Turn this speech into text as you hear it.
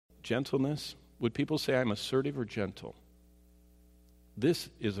Gentleness. Would people say I'm assertive or gentle? This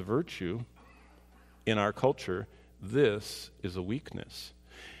is a virtue in our culture. This is a weakness.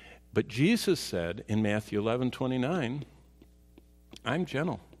 But Jesus said in Matthew 11:29, I'm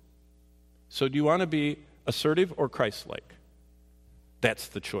gentle. So do you want to be assertive or Christ-like? That's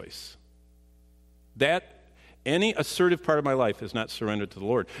the choice. Any assertive part of my life is not surrendered to the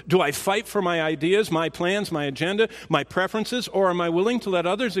Lord. Do I fight for my ideas, my plans, my agenda, my preferences, or am I willing to let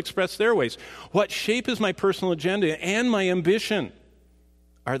others express their ways? What shape is my personal agenda and my ambition?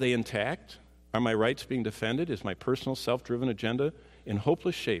 Are they intact? Are my rights being defended? Is my personal self-driven agenda in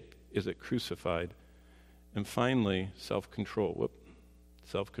hopeless shape? Is it crucified? And finally, self-control.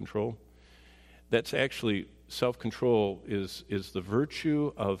 Self-control. That's actually, self-control is the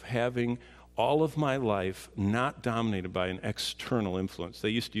virtue of having all of my life not dominated by an external influence. They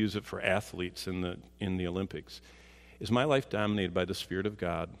used to use it for athletes in the Olympics. Is my life dominated by the Spirit of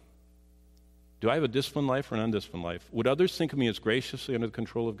God? Do I have a disciplined life or an undisciplined life? Would others think of me as graciously under the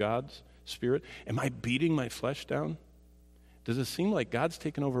control of God's Spirit? Am I beating my flesh down? Does it seem like God's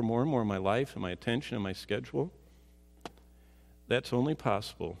taken over more and more of my life and my attention and my schedule? That's only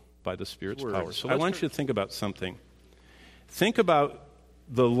possible by the Spirit's power. So I want you to think about something. Think about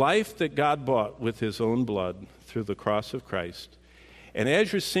the life that God bought with his own blood through the cross of Christ. And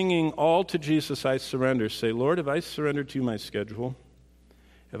as you're singing All to Jesus I Surrender, say, Lord, have I surrendered to you my schedule?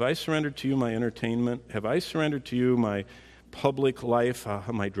 Have I surrendered to you my entertainment? Have I surrendered to you my public life,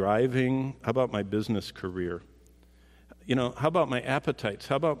 my driving? How about my business career? How about my appetites?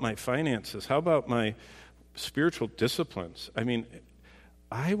 How about my finances? How about my spiritual disciplines?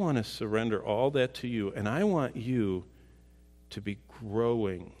 I want to surrender all that to you, and I want you to be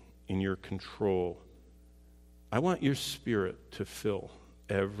growing in your control. I want your Spirit to fill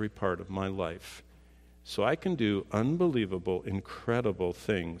every part of my life so I can do unbelievable, incredible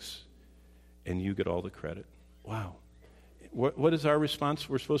things, and you get all the credit. Wow. What is our response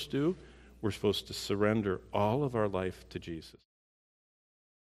we're supposed to do? We're supposed to surrender all of our life to Jesus.